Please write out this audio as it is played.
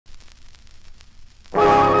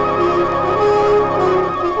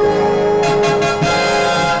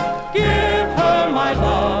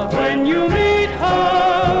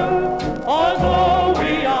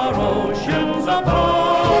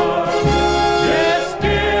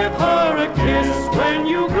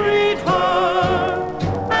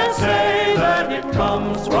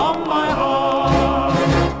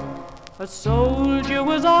A soldier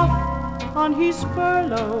was off on his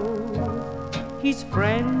furlough. His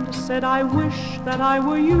friend said, I wish that I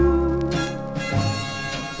were you.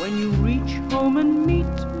 When you reach home and meet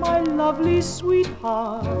my lovely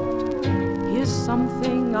sweetheart, here's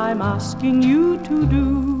something I'm asking you to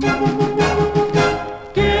do.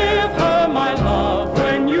 Give her my love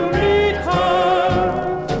when you meet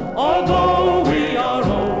her, although we are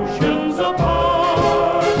oceans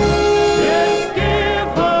apart. Yes, give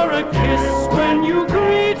her a kiss when you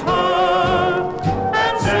greet her,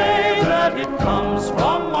 and say that it comes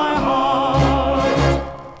from my heart.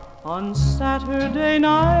 On Saturday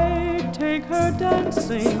night, take her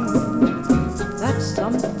dancing. That's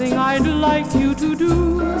something I'd like you to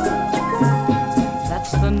do.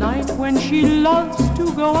 That's the night when she loves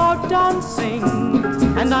to go out dancing,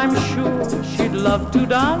 and I'm sure she'd love to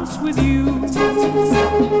dance with you.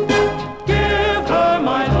 Give her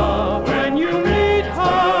my love when you meet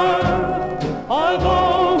her,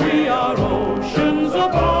 although we are oceans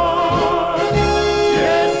apart.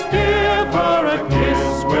 Yes, give her a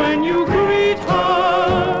kiss when you greet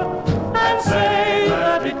her, and say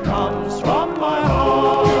that it comes from my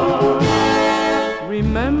heart.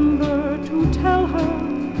 Remember to tell her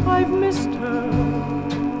I've missed her,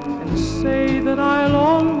 and say that I'll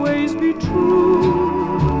always be true.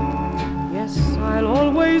 Yes, I'll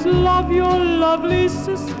always love your lovely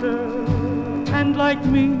sister, and like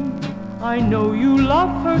me, I know you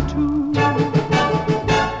love her too.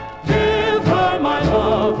 Give her my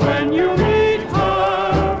love